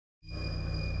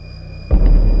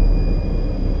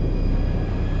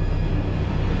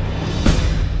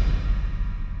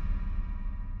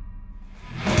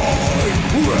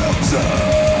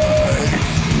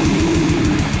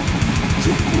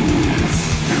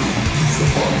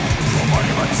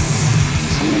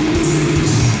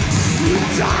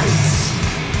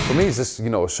For me, it's just, you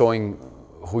know, showing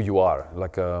who you are.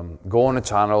 Like, go on a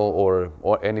channel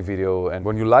or any video, and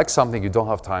when you like something, you don't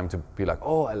have time to be like,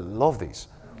 oh, I love this.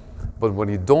 But when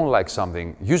you don't like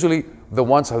something, usually the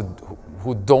ones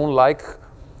who don't like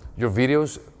your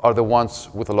videos are the ones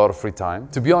with a lot of free time.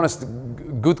 To be honest,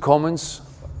 good comments,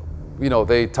 you know,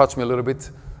 they touch me a little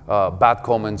bit. Bad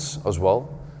comments as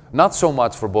well. Not so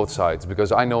much for both sides,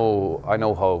 because I know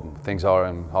how things are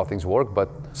and how things work, but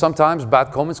sometimes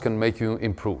bad comments can make you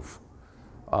improve.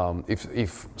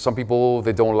 If some people,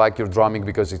 they don't like your drumming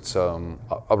because it's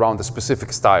around a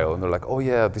specific style, and they're like, oh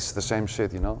yeah, this is the same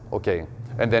shit, you know? Okay.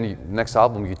 And then next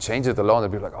album, you change it alone,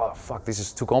 and be like, oh fuck, this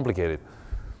is too complicated.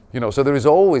 You know, so there is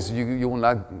always, you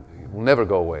will never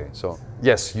go away. So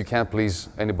yes, you can't please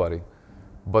anybody.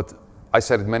 But I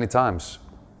said it many times,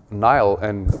 Niall,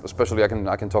 and especially I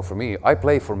can talk for me, I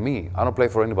play for me, I don't play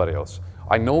for anybody else.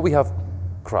 I know we have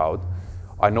crowd,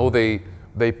 I know they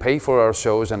pay for our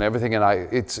shows and everything,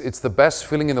 and it's the best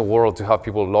feeling in the world to have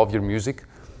people love your music.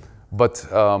 But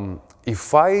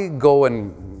if I go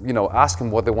and, you know, ask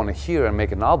them what they want to hear and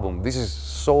make an album, this is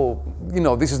so, you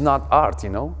know, this is not art,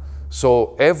 you know?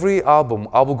 So every album,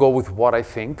 I will go with what I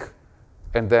think,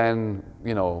 and then,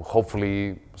 you know,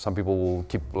 hopefully some people will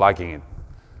keep liking it.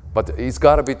 But it's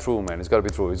gotta be true, man, it's gotta be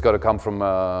true. It's gotta come from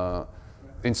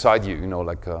inside you, you know,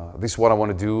 like, this is what I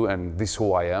want to do, and this is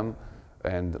who I am.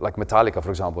 And like Metallica,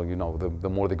 for example, you know, the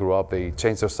more they grew up, they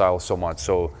changed their style so much.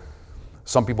 So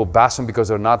some people bash them because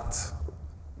they're not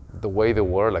the way they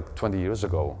were like 20 years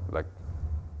ago. Like,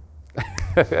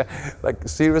 like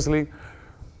seriously,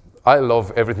 I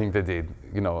love everything they did.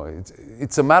 You know,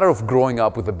 it's a matter of growing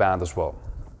up with the band as well.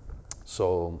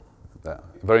 So, yeah,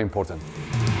 very important.